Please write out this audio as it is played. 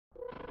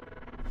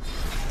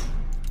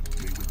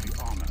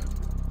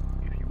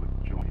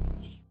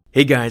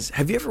Hey guys,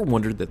 have you ever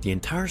wondered that the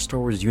entire Star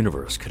Wars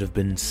universe could have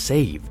been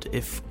saved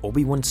if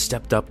Obi-Wan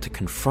stepped up to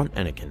confront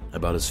Anakin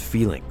about his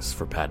feelings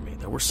for Padme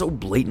that were so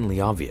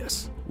blatantly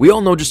obvious? We all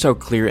know just how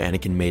clear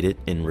Anakin made it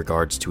in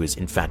regards to his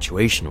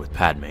infatuation with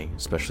Padme,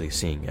 especially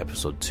seeing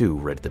Episode 2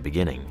 right at the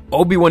beginning.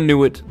 Obi-Wan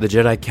knew it, the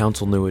Jedi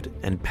Council knew it,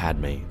 and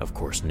Padme, of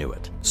course, knew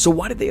it. So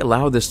why did they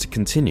allow this to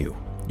continue?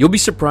 You'll be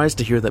surprised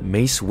to hear that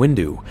Mace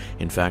Windu,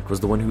 in fact,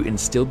 was the one who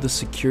instilled the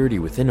security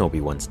within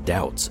Obi-Wan's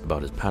doubts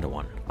about his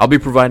Padawan. I'll be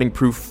providing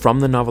proof from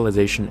the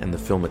novelization and the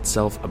film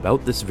itself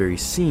about this very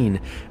scene,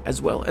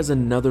 as well as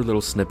another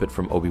little snippet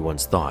from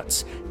Obi-Wan's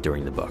thoughts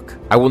during the book.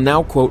 I will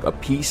now quote a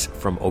piece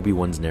from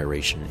Obi-Wan's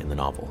narration in the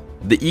novel.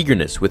 The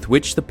eagerness with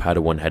which the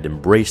Padawan had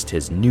embraced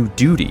his new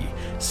duty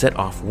set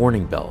off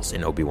warning bells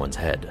in Obi-Wan's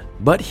head.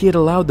 But he had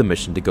allowed the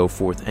mission to go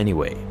forth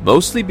anyway,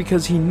 mostly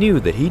because he knew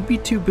that he'd be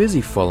too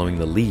busy following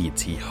the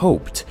leads he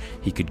hoped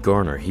he could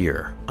garner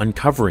here,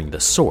 uncovering the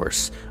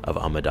source of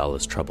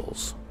Amidala's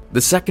troubles. The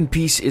second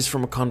piece is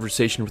from a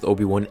conversation with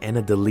Obi-Wan and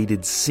a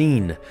deleted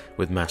scene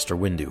with Master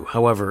Windu.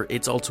 However,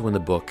 it's also in the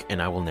book, and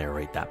I will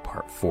narrate that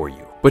part for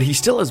you. But he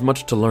still has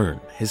much to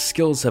learn. His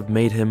skills have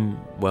made him,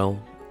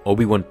 well,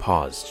 Obi-Wan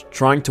paused,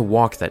 trying to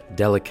walk that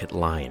delicate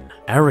line.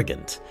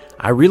 Arrogant.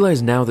 I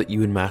realize now that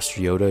you and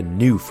Master Yoda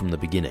knew from the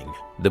beginning.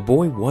 The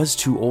boy was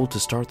too old to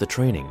start the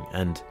training,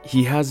 and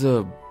he has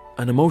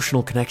an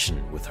emotional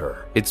connection with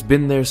her. It's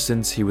been there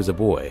since he was a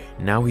boy.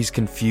 Now he's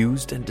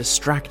confused and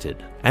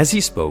distracted. As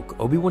he spoke,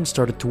 Obi-Wan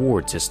started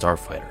towards his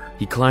starfighter.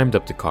 He climbed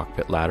up the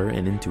cockpit ladder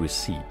and into his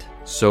seat.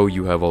 So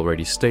you have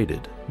already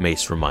stated,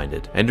 Mace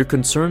reminded, and your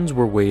concerns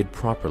were weighed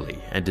properly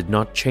and did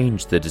not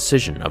change the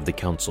decision of the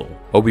Council.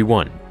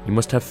 Obi-Wan, you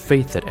must have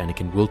faith that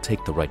Anakin will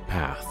take the right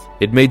path.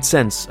 It made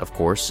sense, of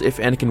course, if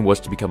Anakin was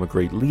to become a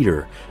great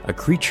leader, a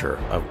creature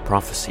of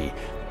prophecy,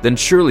 then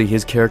surely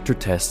his character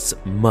tests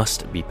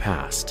must be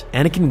passed.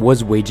 Anakin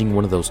was waging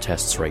one of those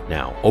tests right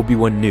now.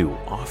 Obi-Wan knew,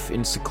 off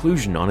in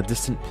seclusion on a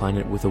distant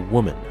planet with a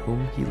woman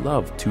whom he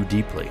loved too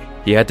deeply.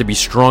 He had to be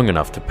strong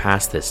enough to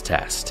pass this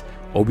test.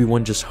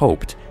 Obi-Wan just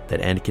hoped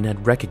that Anakin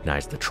had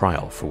recognized the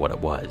trial for what it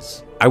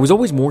was. I was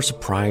always more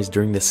surprised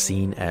during this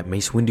scene at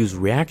Mace Windu's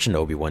reaction to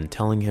Obi-Wan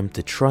telling him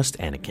to trust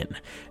Anakin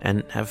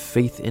and have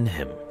faith in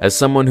him. As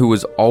someone who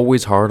was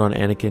always hard on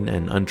Anakin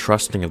and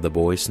untrusting of the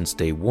boy since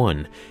day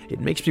one, it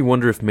makes me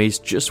wonder if Mace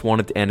just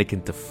wanted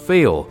Anakin to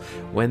fail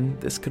when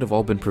this could have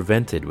all been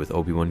prevented with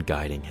Obi-Wan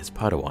guiding his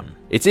Padawan.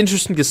 It's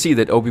interesting to see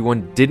that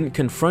Obi-Wan didn't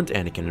confront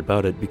Anakin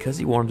about it because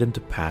he wanted him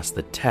to pass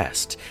the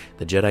test.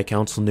 The Jedi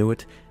Council knew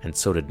it, and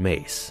so did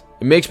Mace.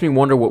 It makes me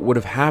wonder what would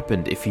have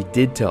happened if he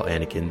did tell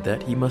Anakin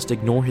that he must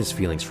ignore his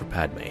feelings for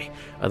Padme,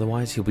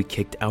 otherwise he'll be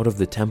kicked out of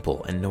the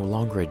temple and no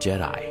longer a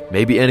Jedi.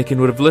 Maybe Anakin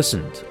would have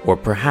listened, or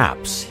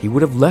perhaps he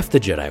would have left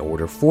the Jedi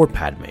Order for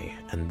Padme,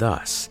 and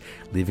thus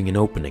leaving an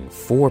opening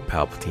for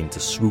Palpatine to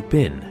swoop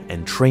in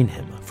and train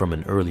him from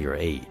an earlier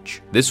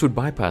age. This would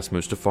bypass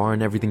Mustafar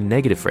and everything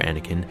negative for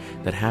Anakin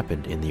that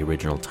happened in the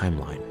original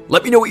timeline.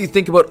 Let me know what you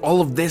think about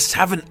all of this.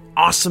 Have an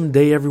awesome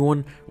day,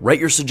 everyone. Write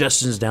your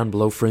suggestions down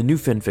below for a new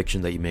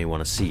fanfiction that you may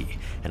want to see,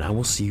 and I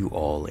will see you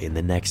all in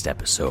the next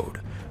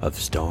episode of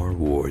Star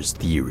Wars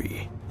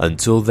Theory.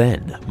 Until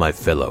then, my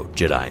fellow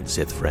Jedi and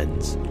Sith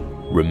friends,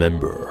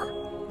 remember,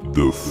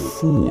 the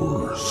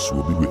Force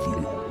will be with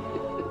you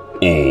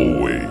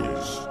always.